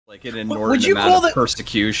like an Would inordinate you amount call of it-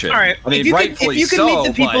 persecution. All right, I mean, if you rightfully could so, meet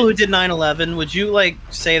the people but- who did 9/11, would you like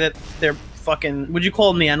say that they're fucking? Would you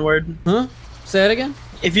call them the N-word? Huh? Say it again.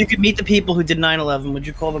 If you could meet the people who did 9/11, would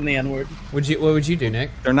you call them the N-word? What would you do, Nick?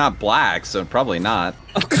 They're not black, so probably not.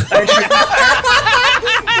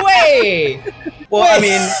 Wait. Well, I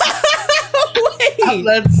mean, Wait.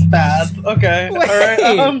 that's bad. Okay, all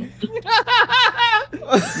right.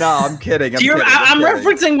 No, I'm kidding. Do you, kidding, I'm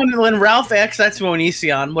kidding. referencing when Ralph asked that to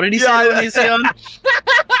Onision. What did he say Yeah, to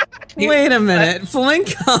Onision? Wait a minute,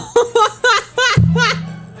 Flinko.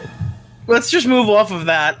 Let's just move off of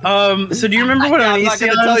that. So do you remember what I'm not Onision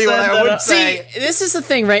gonna tell you what said I would that, say. See, this is the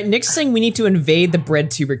thing, right? Nick's saying we need to invade the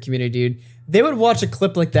bread tuber community, dude. They would watch a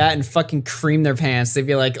clip like that and fucking cream their pants. They'd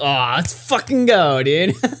be like, "Oh, let's fucking go,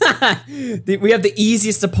 dude." We have the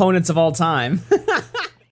easiest opponents of all time.